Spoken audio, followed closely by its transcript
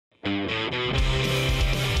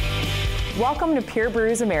Welcome to Pure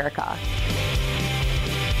Brews America.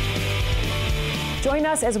 Join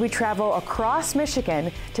us as we travel across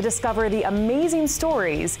Michigan to discover the amazing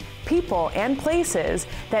stories, people, and places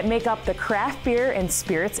that make up the craft beer and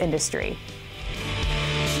spirits industry.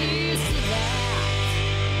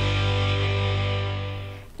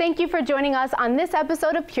 Thank you for joining us on this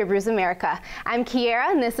episode of Pure Brews America. I'm Kiera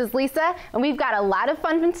and this is Lisa, and we've got a lot of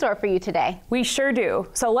fun in store for you today. We sure do.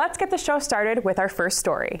 So let's get the show started with our first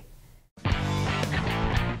story.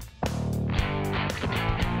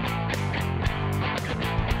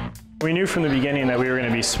 We knew from the beginning that we were going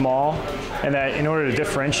to be small and that in order to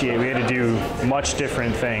differentiate, we had to do much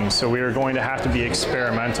different things. So we were going to have to be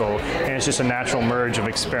experimental, and it's just a natural merge of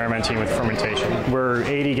experimenting with fermentation. We're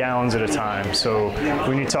 80 gallons at a time, so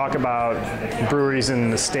when you talk about breweries in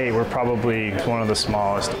the state, we're probably one of the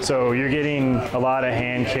smallest. So you're getting a lot of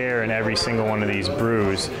hand care in every single one of these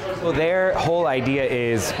brews. Well, their whole idea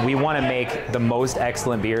is we want to make the most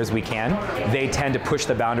excellent beers we can. They tend to push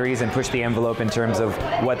the boundaries and push the envelope in terms of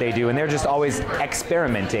what they do, and they're just always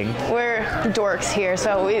experimenting. We're dorks here,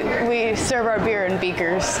 so we serve our beer in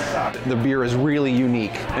beakers. The beer is really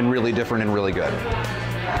unique and really different and really good.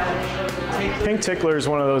 Pink Tickler is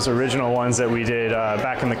one of those original ones that we did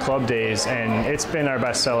back in the club days, and it's been our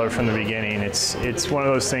best seller from the beginning. It's one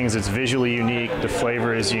of those things that's visually unique, the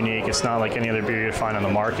flavor is unique, it's not like any other beer you find on the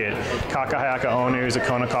market. Kakahayaka Onu is a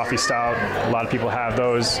Kona coffee stout. A lot of people have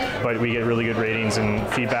those, but we get really good ratings and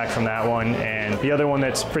feedback from that one. And the other one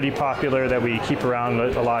that's pretty popular that we keep around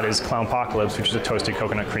a lot is Clownpocalypse, which is a toasted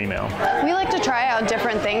coconut cream ale. We like to try out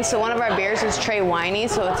different things, so one of our beers is Trey Winey,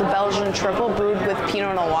 so it's a Belgian triple brewed with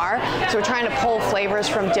Pinot Noir. So we're trying to pull flavors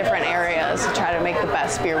from different areas to try to make the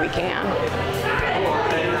best beer we can.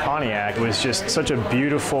 Pontiac was just such a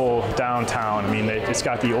beautiful downtown. I mean, it's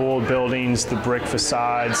got the old buildings, the brick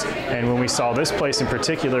facades, and when we saw this place in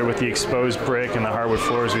particular with the exposed brick and the hardwood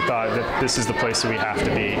floors, we thought that this is the place that we have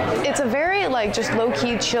to be. It's a very just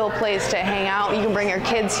low-key, chill place to hang out. You can bring your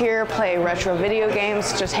kids here, play retro video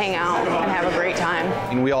games, just hang out and have a great time.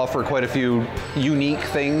 And we offer quite a few unique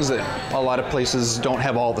things that a lot of places don't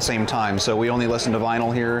have all at the same time. So we only listen to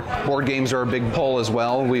vinyl here. Board games are a big pull as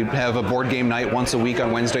well. We have a board game night once a week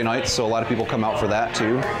on Wednesday nights, so a lot of people come out for that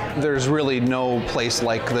too. There's really no place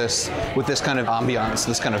like this with this kind of ambiance,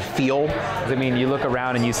 this kind of feel. I mean, you look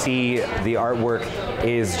around and you see the artwork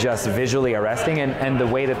is just visually arresting, and the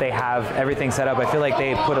way that they have everything set up, I feel like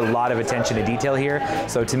they put a lot of attention to detail here.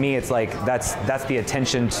 So to me, it's like that's the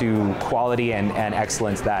attention to quality and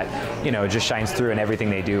excellence that, you know, just shines through in everything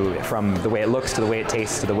they do, from the way it looks to the way it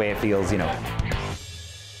tastes to the way it feels, you know.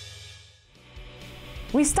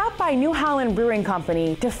 We stopped by New Holland Brewing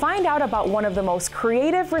Company to find out about one of the most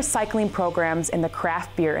creative recycling programs in the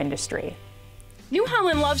craft beer industry. New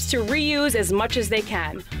Holland loves to reuse as much as they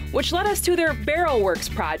can, which led us to their Barrel Works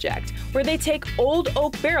project, where they take old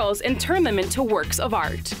oak barrels and turn them into works of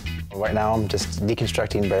art. Right now I'm just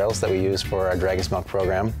deconstructing barrels that we use for our Dragon's Milk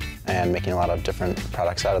program and making a lot of different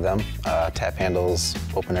products out of them. Tap handles,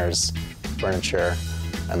 openers, furniture,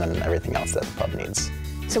 and then everything else that the pub needs.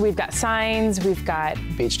 So we've got signs, we've got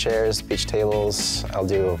beach chairs, beach tables. I'll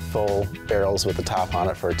do full barrels with the top on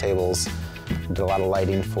it for tables. Did a lot of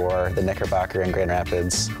lighting for the Knickerbocker in Grand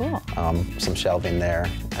Rapids. Cool. Some shelving there,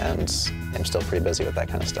 and I'm still pretty busy with that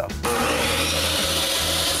kind of stuff.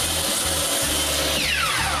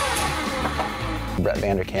 Brett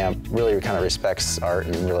Vanderkamp really kind of respects art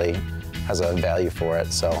and really has a value for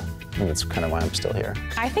it, so that's kind of why I'm still here.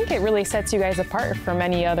 I think it really sets you guys apart from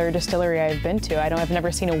any other distillery I've been to. I've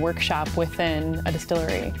never seen a workshop within a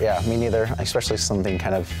distillery. Yeah, me neither, especially something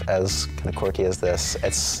kind of as quirky as this.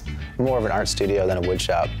 It's more of an art studio than a wood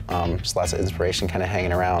shop. Just lots of inspiration kind of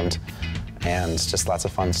hanging around and just lots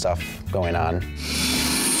of fun stuff going on.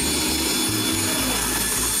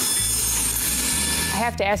 I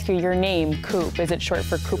have to ask you, your name, Coop, is it short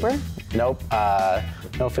for Cooper? Nope,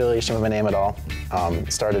 no affiliation with my name at all.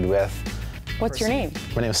 Started with... What's your name?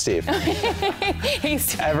 My name is Steve. Hey,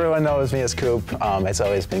 Steve. Everyone knows me as Coop. It's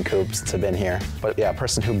always been Coop since I've been here. But yeah, a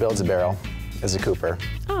person who builds a barrel is a Cooper.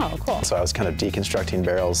 Oh, cool. So I was kind of deconstructing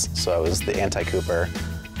barrels. So I was the anti-Cooper,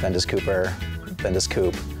 then just Cooper, then just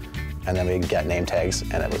Coop. And then we got name tags,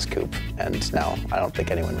 and it was Coop. And now I don't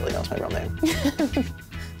think anyone really knows my real name.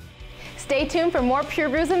 Stay tuned for more Pure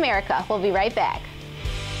Brews America. We'll be right back.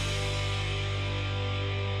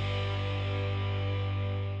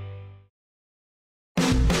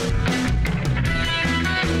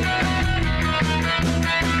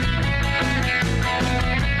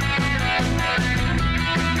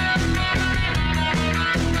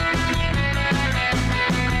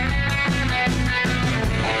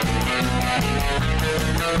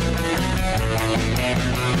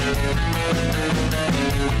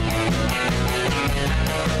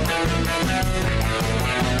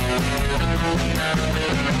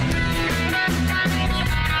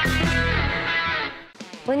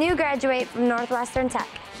 When you graduate from Northwestern Tech,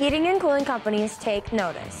 heating and cooling companies take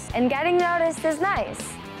notice. And getting noticed is nice,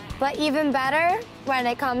 but even better when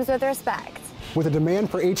it comes with respect. With a demand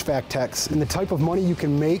for HVAC techs and the type of money you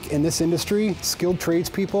can make in this industry, skilled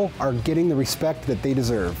tradespeople are getting the respect that they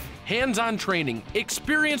deserve. Hands-on training,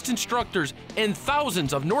 experienced instructors, and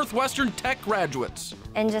thousands of Northwestern Tech graduates.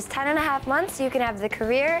 In just 10.5 months, you can have the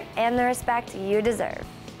career and the respect you deserve.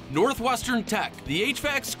 Northwestern Tech, the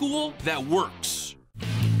HVAC school that works.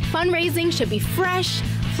 Fundraising should be fresh,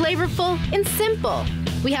 flavorful, and simple.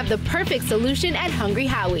 We have the perfect solution at Hungry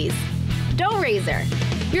Howie's. Dough Raiser.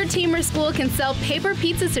 Your team or school can sell paper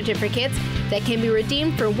pizza certificates that can be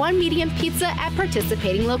redeemed for 1 medium pizza at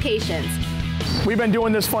participating locations. We've been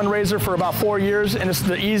doing this fundraiser for about 4 years, and it's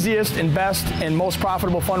the easiest and best and most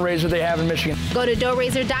profitable fundraiser they have in Michigan. Go to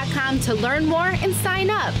doughraiser.com to learn more and sign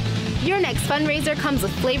up. Your next fundraiser comes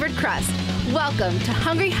with flavored crust. Welcome to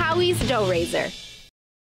Hungry Howie's Dough Raiser.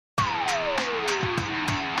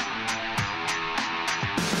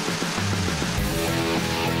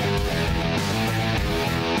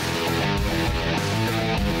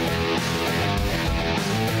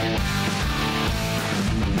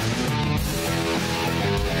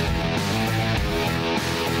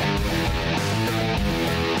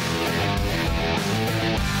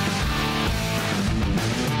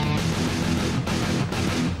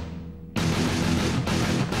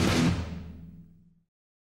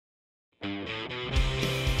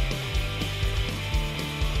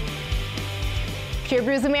 Pure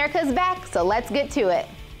Brews America is back, so let's get to it.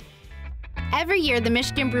 Every year, the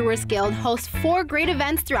Michigan Brewers Guild hosts 4 great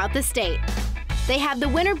events throughout the state. They have the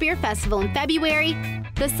Winter Beer Festival in February,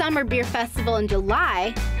 the Summer Beer Festival in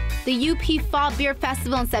July, the UP Fall Beer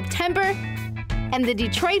Festival in September, and the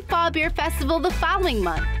Detroit Fall Beer Festival the following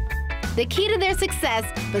month. The key to their success,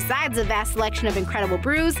 besides a vast selection of incredible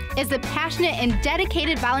brews, is the passionate and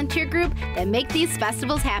dedicated volunteer group that make these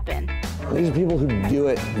festivals happen. These are people who do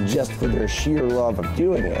it just for their sheer love of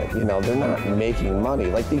doing it. You know, they're not making money.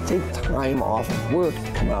 Like, they take time off of work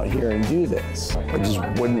to come out here and do this. It just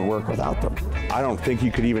wouldn't work without them. I don't think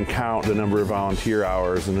you could even count the number of volunteer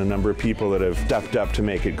hours and the number of people that have stepped up to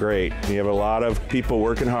make it great. You have a lot of people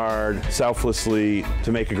working hard, selflessly,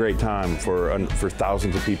 to make a great time for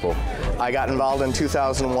thousands of people. I got involved in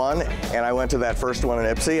 2001, and I went to that first one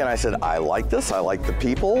in Ypsi, and I said, I like this, I like the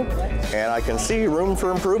people, and I can see room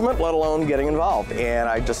for improvement, let alone getting involved. And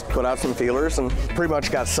I just put out some feelers and pretty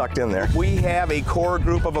much got sucked in there. We have a core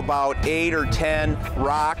group of about 8 or 10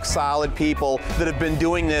 rock solid people that have been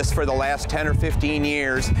doing this for the last 10 or 15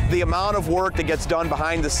 years. The amount of work that gets done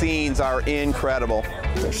behind the scenes are incredible.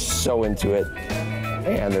 They're so into it,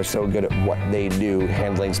 and they're so good at what they do,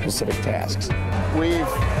 handling specific tasks. We've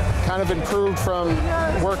kind of improved from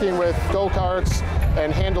working with go-karts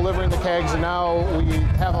and hand delivering the kegs, and now we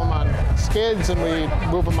have them on skids and we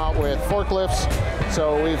move them out with forklifts.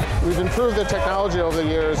 So we've improved the technology over the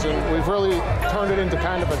years, and we've really turned it into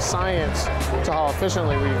kind of a science to how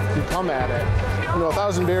efficiently we've become at it. You know,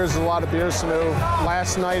 1,000 beers is a lot of beers to move.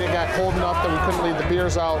 Last night it got cold enough that we couldn't leave the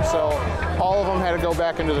beers out, so all of them had to go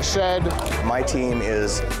back into the shed. My team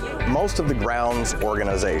is most of the grounds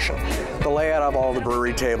organization. The layout of all the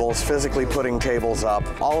brewery tables, physically putting tables up,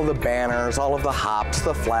 all of the banners, all of the hops,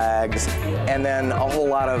 the flags, and then a whole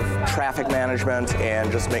lot of traffic management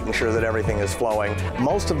and just making sure that everything is flowing.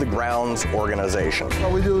 Most of the grounds organization.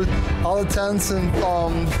 We do all the tents and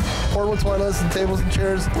portable toilets and tables and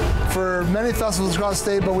chairs for many festivals across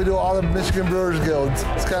the state, but we do all the Michigan Brewers Guild.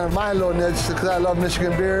 It's kind of my little niche because I love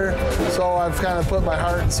Michigan beer, so I've kind of put my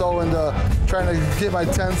heart and soul into trying to get my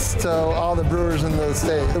tents to all the brewers in the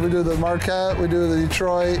state. We do the Marquette, we do the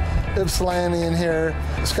Detroit, Ypsilanti in here.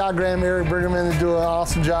 Scott Graham, Eric Bergerman do an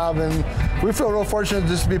awesome job, and we feel real fortunate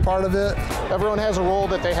just to be part of it. Everyone has a role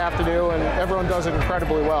that they have to do, and everyone does it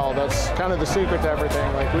incredibly well. That's kind of the secret to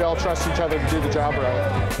everything. Like, we all trust each other to do the job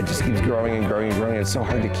right. It just keeps growing and growing and growing. It's so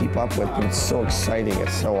hard to keep up with, but it's so exciting.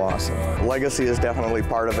 It's so awesome. Legacy is definitely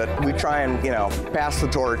part of it. We try and, pass the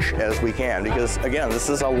torch as we can because, again, this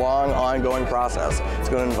is a long, ongoing process. It's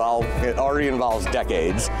going to involve, it already involves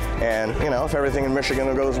decades, and, if everything in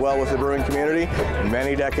Michigan goes well with the brewing community,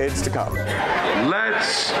 many decades to come.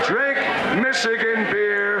 Let's drink Michigan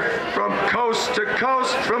beer from coast to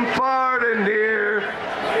coast, from far to near.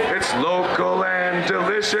 It's local and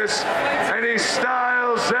delicious, any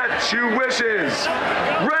styles that you wishes.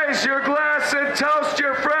 Raise your glass and toast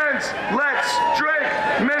your friends. Let's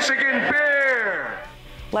drink Michigan beer.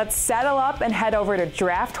 Let's settle up and head over to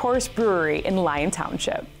Draught Horse Brewery in Lyon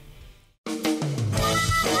Township.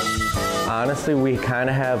 Honestly, we kind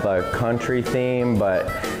of have a country theme, but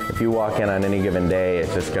if you walk in on any given day,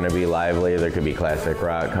 it's just going to be lively. There could be classic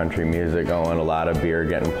rock, country music going, a lot of beer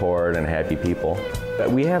getting poured, and happy people. But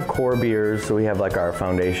we have core beers, so we have like our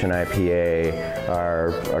Foundation IPA,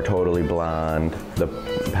 our Totally Blonde, the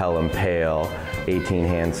Pelham Pale,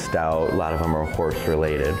 18-hand stout. A lot of them are horse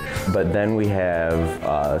related. But then we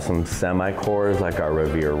have some semi-cores like our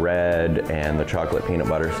Revere Red and the Chocolate Peanut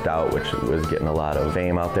Butter Stout, which was getting a lot of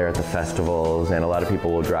fame out there at the festivals, and a lot of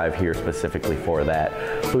people will drive here specifically for that.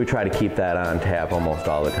 So we try to keep that on tap almost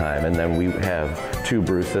all the time. And then we have 2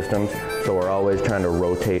 brew systems, so we're always trying to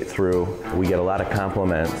rotate through. We get a lot of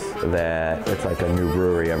compliments that it's like a new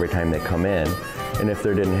brewery every time they come in. And if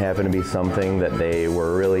there didn't happen to be something that they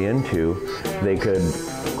were really into, they could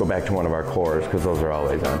go back to one of our cores, because those are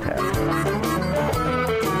always on tap.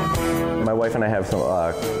 My wife and I have some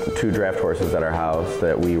 2 draft horses at our house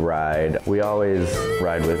that we ride. We always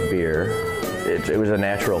ride with beer. It was a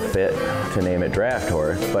natural fit to name it Draught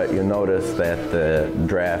Horse, but you'll notice that the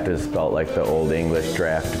draft is spelled like the Old English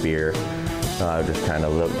draft beer. Just kind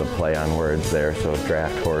of the play on words there. So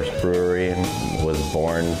Draught Horse Brewery was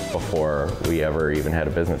born before we ever even had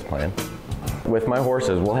a business plan. With my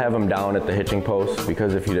horses, we'll have them down at the hitching posts,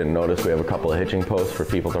 because if you didn't notice, we have a couple of hitching posts for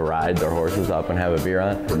people to ride their horses up and have a beer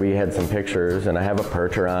on. We had some pictures, and I have a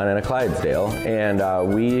Percheron and a Clydesdale,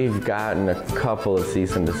 and we've gotten a couple of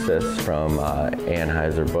cease and desists from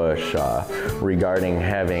Anheuser-Busch regarding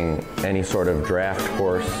having any sort of draft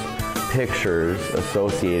horse pictures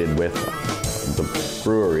associated with the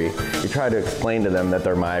brewery. You try to explain to them that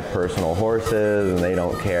they're my personal horses and they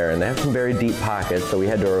don't care, and they have some very deep pockets, so we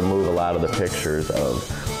had to remove a lot of the pictures of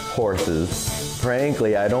horses.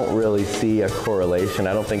 Frankly, I don't really see a correlation.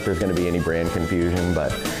 I don't think there's going to be any brand confusion,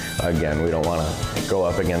 but again, we don't want to go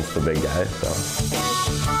up against the big guys. So.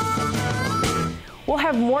 We'll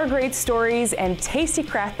have more great stories and tasty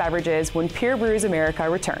craft beverages when Pure Brews America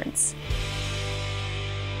returns.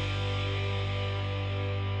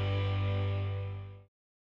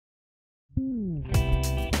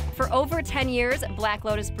 For over 10 years, Black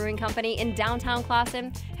Lotus Brewing Company in downtown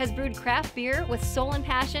Clawson has brewed craft beer with soul and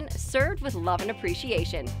passion, served with love and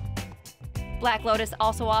appreciation. Black Lotus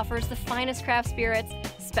also offers the finest craft spirits,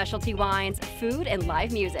 specialty wines, food, and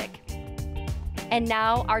live music. And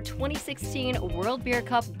now, our 2016 World Beer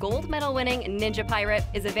Cup gold medal winning Ninja Pirate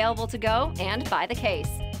is available to go and by the case.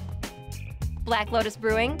 Black Lotus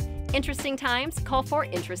Brewing, interesting times call for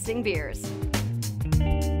interesting beers.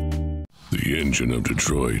 The engine of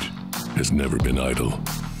Detroit has never been idle.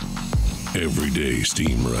 Every day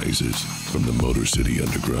steam rises from the Motor City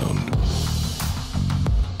Underground.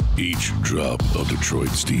 Each drop of Detroit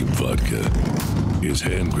Steam Vodka is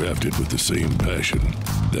handcrafted with the same passion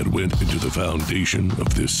that went into the foundation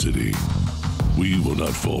of this city. We will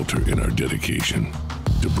not falter in our dedication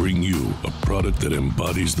to bring you a product that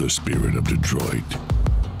embodies the spirit of Detroit.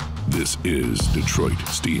 This is Detroit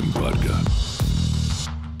Steam Vodka.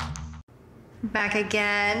 Back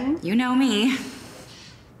again. You know me.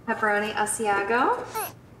 Pepperoni Asiago.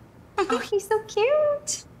 Oh, he's so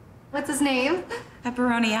cute. What's his name?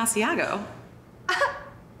 Pepperoni Asiago.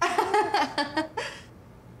 I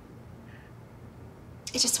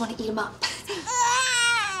just want to eat him up.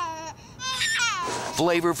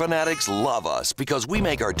 Flavor fanatics love us because we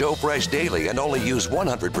make our dough fresh daily and only use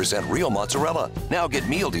 100% real mozzarella. Now get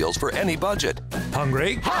meal deals for any budget.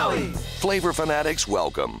 Hungry? Howie! Flavor fanatics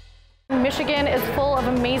welcome. Michigan is full of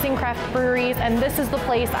amazing craft breweries, and this is the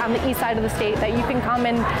place on the east side of the state that you can come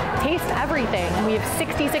and taste everything. We have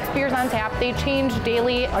 66 beers on tap. They change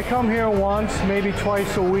daily. I come here once, maybe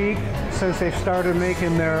twice a week since they started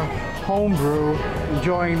making their home brew,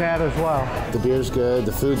 enjoying that as well. The beer's good,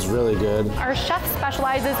 the food's really good. Our chef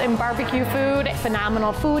specializes in barbecue food.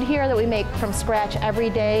 Phenomenal food here that we make from scratch every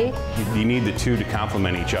day. You need the two to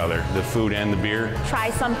complement each other, the food and the beer. Try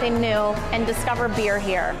something new and discover beer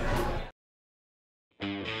here.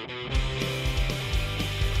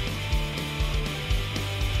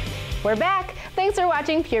 We're back. Thanks for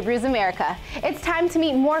watching Pure Brews America. It's time to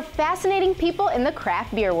meet more fascinating people in the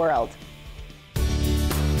craft beer world.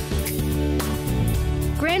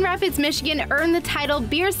 Grand Rapids, Michigan earned the title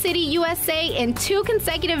Beer City USA in 2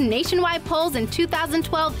 consecutive nationwide polls in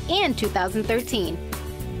 2012 and 2013.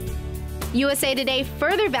 USA Today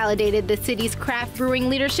further validated the city's craft brewing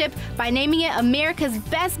leadership by naming it America's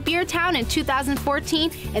Best Beer Town in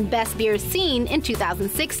 2014 and Best Beer Scene in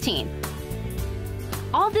 2016.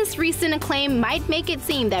 All this recent acclaim might make it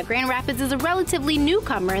seem that Grand Rapids is a relatively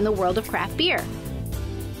newcomer in the world of craft beer.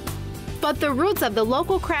 But the roots of the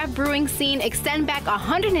local craft brewing scene extend back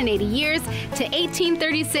 180 years to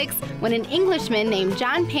 1836, when an Englishman named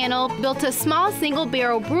John Pannell built a small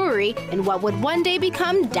single-barrel brewery in what would one day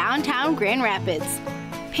become downtown Grand Rapids.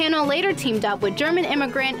 Pannell later teamed up with German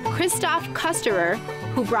immigrant Christoph Kusterer,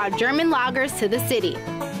 who brought German lagers to the city.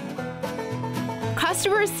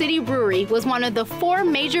 Kusterer City Brewery was one of the 4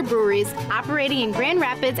 major breweries operating in Grand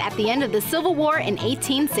Rapids at the end of the Civil War in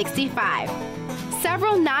 1865.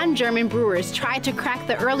 Several non-German brewers tried to crack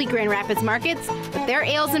the early Grand Rapids markets, but their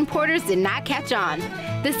ales and porters did not catch on.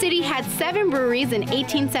 The city had 7 breweries in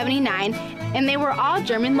 1879, and they were all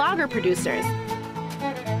German lager producers.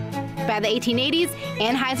 By the 1880s,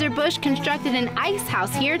 Anheuser-Busch constructed an ice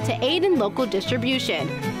house here to aid in local distribution.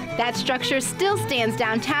 That structure still stands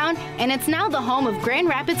downtown, and it's now the home of Grand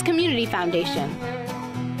Rapids Community Foundation.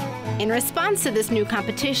 In response to this new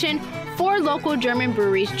competition, 4 local German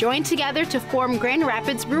breweries joined together to form Grand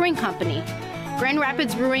Rapids Brewing Company. Grand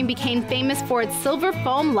Rapids Brewing became famous for its silver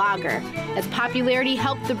foam lager. Its popularity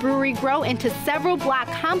helped the brewery grow into several block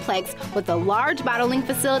complex with a large bottling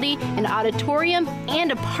facility, an auditorium,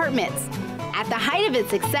 and apartments. At the height of its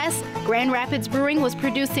success, Grand Rapids Brewing was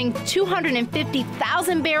producing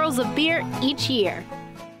 250,000 barrels of beer each year.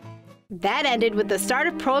 That ended with the start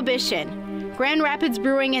of Prohibition. Grand Rapids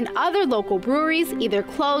Brewing and other local breweries either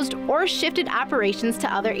closed or shifted operations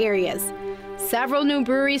to other areas. Several new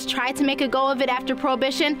breweries tried to make a go of it after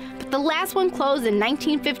Prohibition, but the last one closed in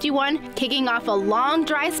 1951, kicking off a long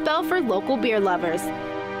dry spell for local beer lovers.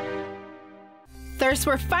 Thirsts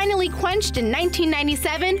were finally quenched in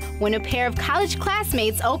 1997 when a pair of college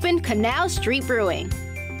classmates opened Canal Street Brewing.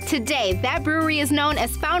 Today, that brewery is known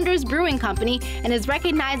as Founders Brewing Company and is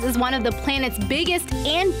recognized as one of the planet's biggest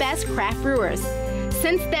and best craft brewers.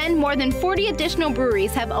 Since then, more than 40 additional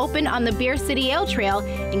breweries have opened on the Beer City Ale Trail,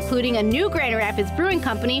 including a new Grand Rapids Brewing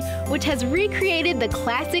Company, which has recreated the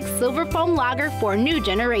classic silver foam lager for a new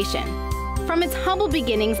generation. From its humble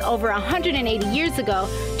beginnings over 180 years ago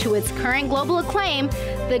to its current global acclaim,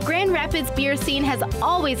 the Grand Rapids beer scene has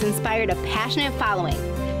always inspired a passionate following.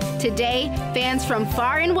 Today, fans from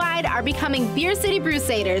far and wide are becoming Beer City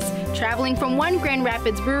Brewsaders, traveling from one Grand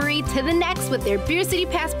Rapids brewery to the next with their Beer City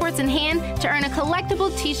passports in hand to earn a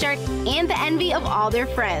collectible t-shirt and the envy of all their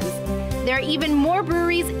friends. There are even more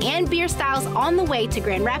breweries and beer styles on the way to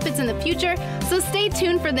Grand Rapids in the future, so stay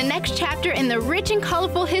tuned for the next chapter in the rich and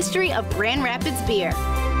colorful history of Grand Rapids beer.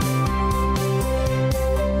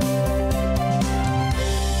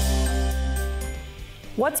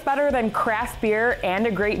 What's better than craft beer and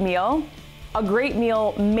a great meal? A great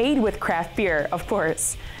meal made with craft beer, of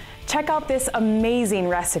course. Check out this amazing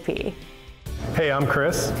recipe. Hey, I'm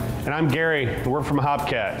Chris. And I'm Gary. We're from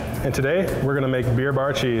HopCat. And today, we're gonna make beer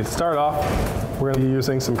bar cheese. To start off, we're gonna be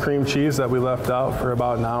using some cream cheese that we left out for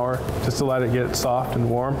about an hour, just to let it get soft and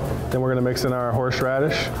warm. Then we're gonna mix in our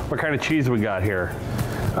horseradish. What kind of cheese we got here?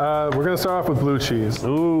 We're gonna start off with blue cheese.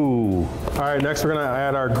 Ooh. All right, next we're gonna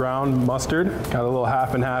add our ground mustard. Got a little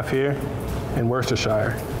half and half here, and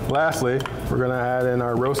Worcestershire. Lastly, we're gonna add in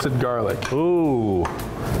our roasted garlic. Ooh.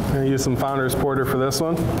 I'm gonna use some Founders Porter for this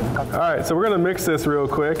one. All right, so we're gonna mix this real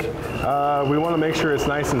quick. We wanna make sure it's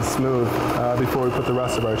nice and smooth before we put the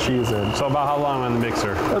rest of our cheese in. So about how long on the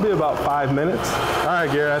mixer? That'll be about 5 minutes. All right,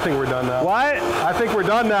 Gary, I think we're done now. What? I think we're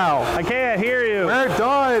done now. I can't hear you. We're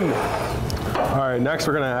done. All right, next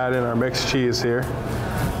we're gonna add in our mixed cheese here.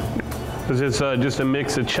 Is it just a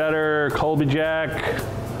mix of cheddar, Colby Jack,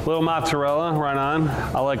 a little mozzarella, right on.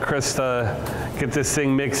 I'll let Chris get this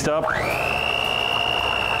thing mixed up.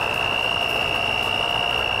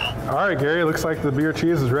 All right, Gary, looks like the beer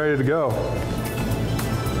cheese is ready to go.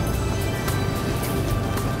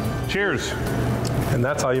 Cheers. And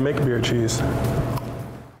that's how you make beer cheese.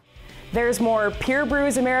 There's more Pure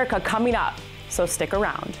Brews America coming up, so stick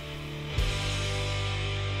around.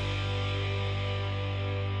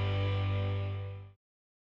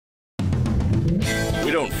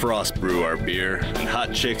 We don't frost brew our beer, and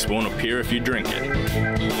hot chicks won't appear if you drink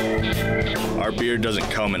it. Our beer doesn't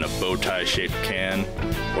come in a bow tie shaped can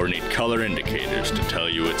or need color indicators to tell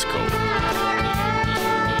you it's cold.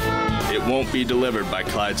 It won't be delivered by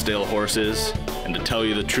Clydesdale horses, and to tell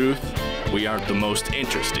you the truth, we aren't the most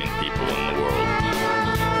interesting people in the world.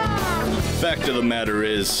 Fact of the matter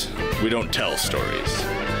is, we don't tell stories.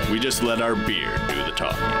 We just let our beer do the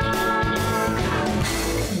talking.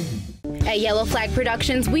 At Yellow Flag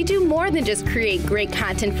Productions, we do more than just create great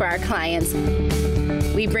content for our clients.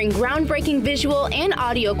 We bring groundbreaking visual and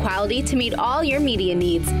audio quality to meet all your media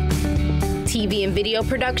needs. TV and video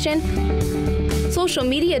production, social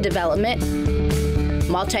media development,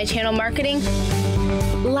 multi-channel marketing,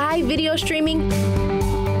 live video streaming,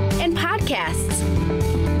 and podcast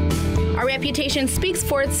podcasts. Our reputation speaks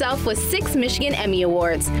for itself with 6 Michigan Emmy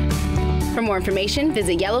Awards. For more information,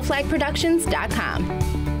 visit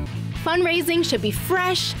yellowflagproductions.com. Fundraising should be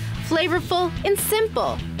fresh, flavorful, and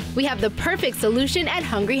simple. We have the perfect solution at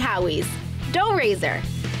Hungry Howie's. Dough Raiser.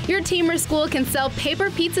 Your team or school can sell paper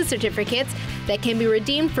pizza certificates that can be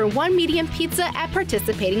redeemed for 1 medium pizza at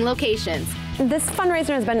participating locations. This fundraiser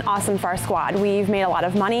has been awesome for our squad. We've made a lot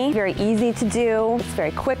of money, very easy to do, it's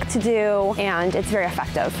very quick to do, and it's very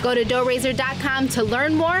effective. Go to doughraiser.com to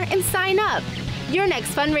learn more and sign up. Your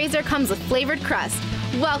next fundraiser comes with flavored crust.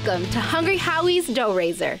 Welcome to Hungry Howie's Dough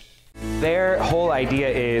Raiser. Their whole idea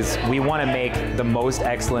is we want to make the most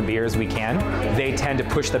excellent beers we can. They tend to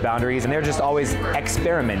push the boundaries, and they're just always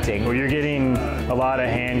experimenting. Well, you're getting a lot of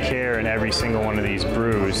hand care in every single one of these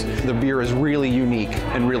brews. The beer is really unique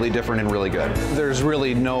and really different and really good. There's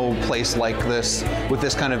really no place like this with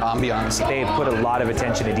this kind of ambiance. They put a lot of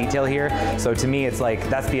attention to detail here, so to me it's like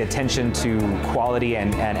that's the attention to quality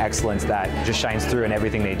and excellence that just shines through in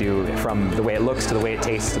everything they do, from the way it looks to the way it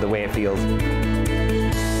tastes to the way it feels.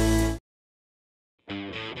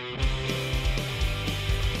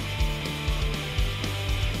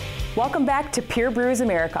 Welcome back to Pure Brews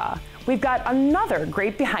America. We've got another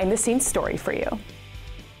great behind-the-scenes story for you.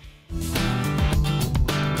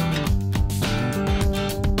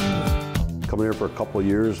 Coming here for a couple of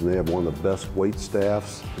years, and they have one of the best wait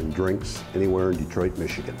staffs and drinks anywhere in Detroit,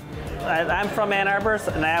 Michigan. I'm from Ann Arbor,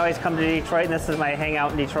 and I always come to Detroit, and this is my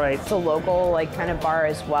hangout in Detroit. It's a local kind of bar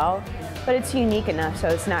as well, but it's unique enough so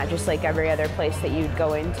it's not just like every other place that you'd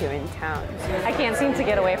go into in town. I can't seem to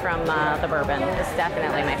get away from the bourbon. It's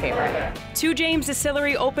definitely my favorite. Two James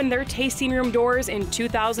Distillery opened their tasting room doors in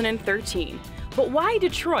 2013. But why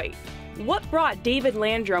Detroit? What brought David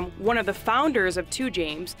Landrum, one of the founders of Two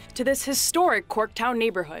James, to this historic Corktown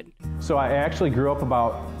neighborhood? So I actually grew up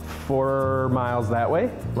about 4 miles that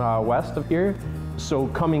way, west of here. So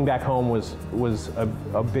coming back home was a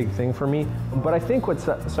big thing for me. But I think what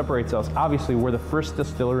separates us, obviously we're the first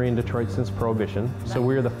distillery in Detroit since Prohibition. So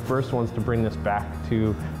we're the first ones to bring this back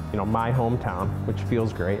to, my hometown, which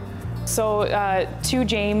feels great. So Two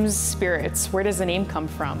James Spirits, where does the name come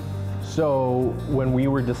from? So when we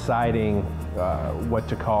were deciding what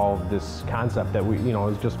to call this concept that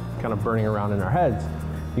was just kind of burning around in our heads,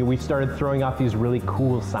 we started throwing out these really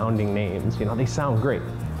cool sounding names. They sound great,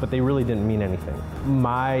 but they really didn't mean anything.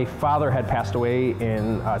 My father had passed away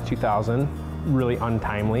in 2000, really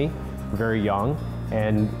untimely, very young,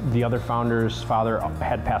 and the other founder's father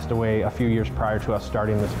had passed away a few years prior to us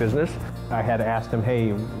starting this business. I had asked him,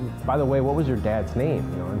 hey, by the way, what was your dad's name?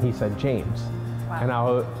 And he said James.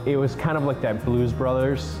 Wow. And it was kind of like that Blues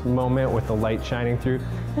Brothers moment with the light shining through.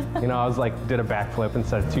 I was like, did a backflip and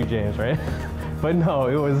said Two James, right? But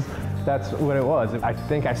no, that's what it was. I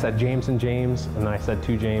think I said James and James, and then I said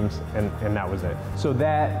Two James, and that was it. So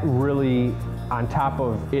that really, on top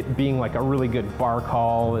of it being like a really good bar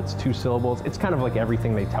call, it's 2 syllables, it's kind of like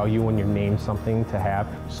everything they tell you when you name something to have.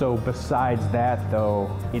 So besides that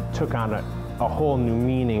though, it took on a whole new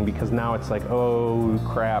meaning, because now it's like, oh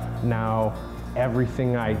crap, now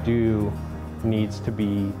everything I do needs to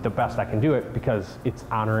be the best I can do it, because it's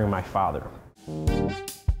honoring my father.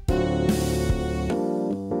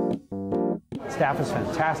 Staff is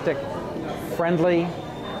fantastic, friendly,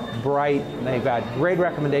 bright. They've got great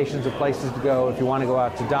recommendations of places to go if you want to go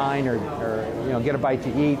out to dine or get a bite to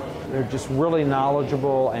eat. They're just really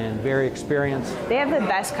knowledgeable and very experienced. They have the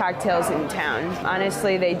best cocktails in town.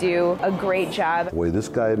 Honestly, they do a great job. The way this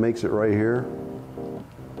guy makes it right here,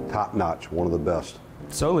 top notch, one of the best.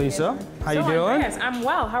 So Lisa, how you doing? Andreas, I'm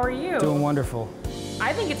well, how are you? Doing wonderful.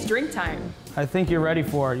 I think it's drink time. I think you're ready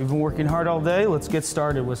for it. You've been working hard all day. Let's get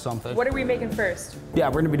started with something. What are we making first? Yeah,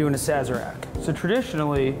 we're gonna be doing a Sazerac. So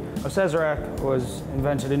traditionally, a Sazerac was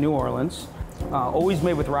invented in New Orleans, always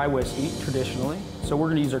made with rye whiskey, traditionally. So we're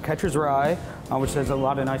gonna use our Catcher's Rye, which has a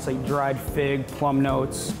lot of nice dried fig, plum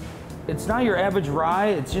notes. It's not your average rye,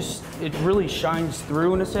 it really shines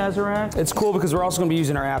through in a Sazerac. It's cool because we're also gonna be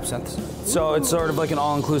using our absinthe. So it's sort of like an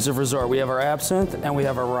all-inclusive resort. We have our absinthe and we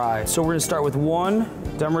have our rye. So we're gonna start with 1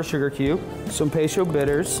 Demerara sugar cube, some Peychaud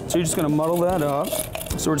bitters. So you're just gonna muddle that up.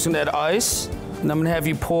 So we're just gonna add ice, and I'm gonna have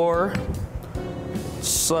you pour,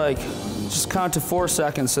 just count to 4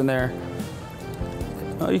 seconds in there.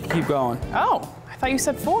 Oh, you can keep going. Oh, I thought you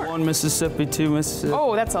said 4. 1 Mississippi, 2 Mississippi.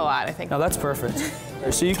 Oh, that's a lot, I think. No, that's perfect.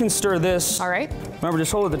 So you can stir this. All right. Remember,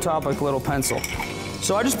 just hold at the top like a little pencil.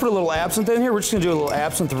 So I just put a little absinthe in here. We're just gonna do a little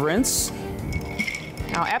absinthe rinse.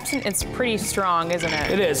 Now, absinthe is pretty strong, isn't it?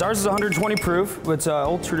 It is. Ours is 120 proof. It's an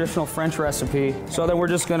old traditional French recipe. So then we're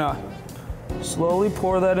just gonna slowly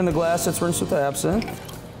pour that in the glass that's rinsed with the absinthe.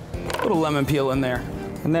 Little lemon peel in there.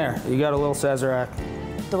 And there, you got a little Sazerac.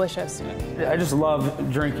 Delicious. I just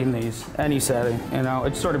love drinking these, any setting, you know.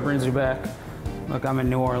 It sort of brings you back, like I'm in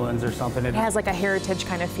New Orleans or something. It has like a heritage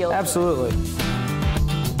kind of feel. Absolutely.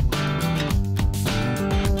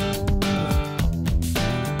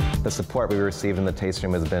 The support we received in the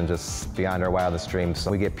tasting room has been just beyond our wildest dreams.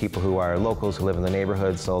 So we get people who are locals who live in the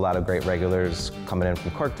neighborhood, so a lot of great regulars coming in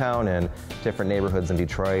from Corktown and different neighborhoods in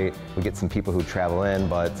Detroit. We get some people who travel in,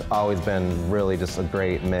 but it's always been really just a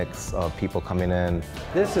great mix of people coming in.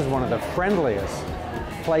 This is one of the friendliest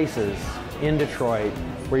places in Detroit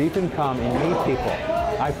where you can come and meet people.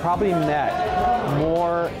 I've probably met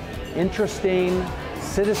more interesting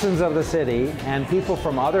citizens of the city and people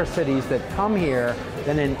from other cities that come here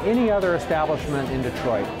than in any other establishment in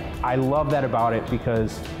Detroit. I love that about it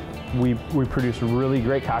because we produce really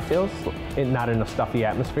great cocktails, not in a stuffy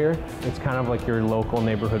atmosphere. It's kind of like your local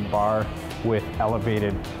neighborhood bar with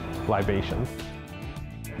elevated libations.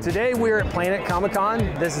 Today we're at Planet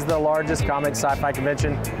Comicon. This is the largest comic sci-fi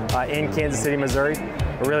convention in Kansas City, Missouri.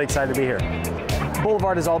 We're really excited to be here.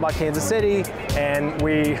 Boulevard is all about Kansas City, and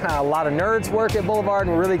a lot of nerds work at Boulevard,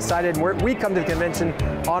 and we're really excited. We come to the convention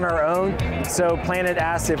on our own, so Planet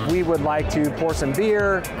asked if we would like to pour some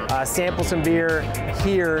beer, sample some beer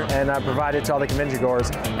here, and provide it to all the convention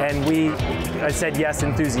goers, and we said yes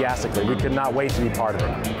enthusiastically. We could not wait to be part of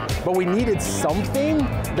it. But we needed something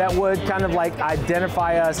that would kind of like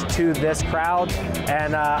identify us to this crowd,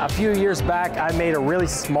 and a few years back I made a really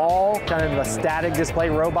small, kind of a static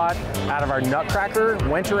display robot out of our Nutcracker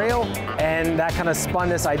winter ale, and that kind of spun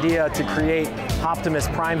this idea to create Optimus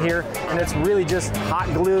Prime here, and it's really just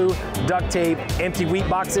hot glue, duct tape, empty wheat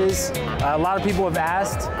boxes. A lot of people have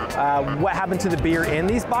asked what happened to the beer in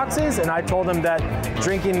these boxes, and I told them that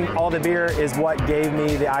drinking all the beer is what gave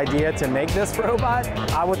me the idea to make this robot.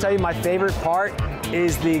 I will tell you my favorite part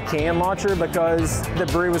is the can launcher, because the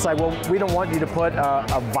brewery was like, well, we don't want you to put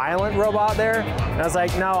a violent robot there. And I was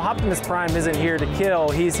like, no, Optimus Prime isn't here to kill,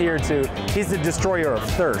 he's the destroyer of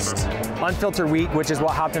thirst. Unfiltered wheat, which is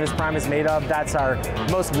what Optimus Prime is made of, that's our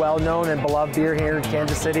most well-known and beloved beer here in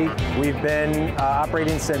Kansas City. We've been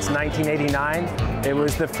operating since 1989. It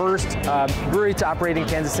was the first brewery to operate in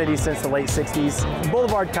Kansas City since the late 60s.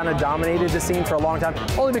 Boulevard kind of dominated the scene for a long time,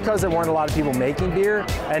 only because there weren't a lot of people making beer.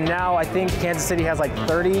 And now I think Kansas City has like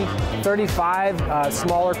 35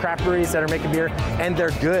 smaller craft breweries that are making beer, and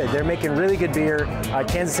they're good. They're making really good beer.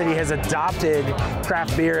 Kansas City has adopted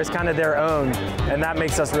craft beer as kind of their own, and that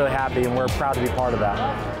makes us really happy, and we're proud to be part of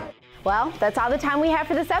that. Well, that's all the time we have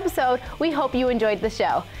for this episode. We hope you enjoyed the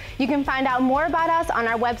show. You can find out more about us on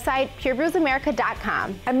our website,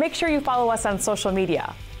 purebrewsamerica.com. And make sure you follow us on social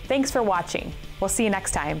media. Thanks for watching. We'll see you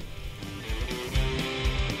next time.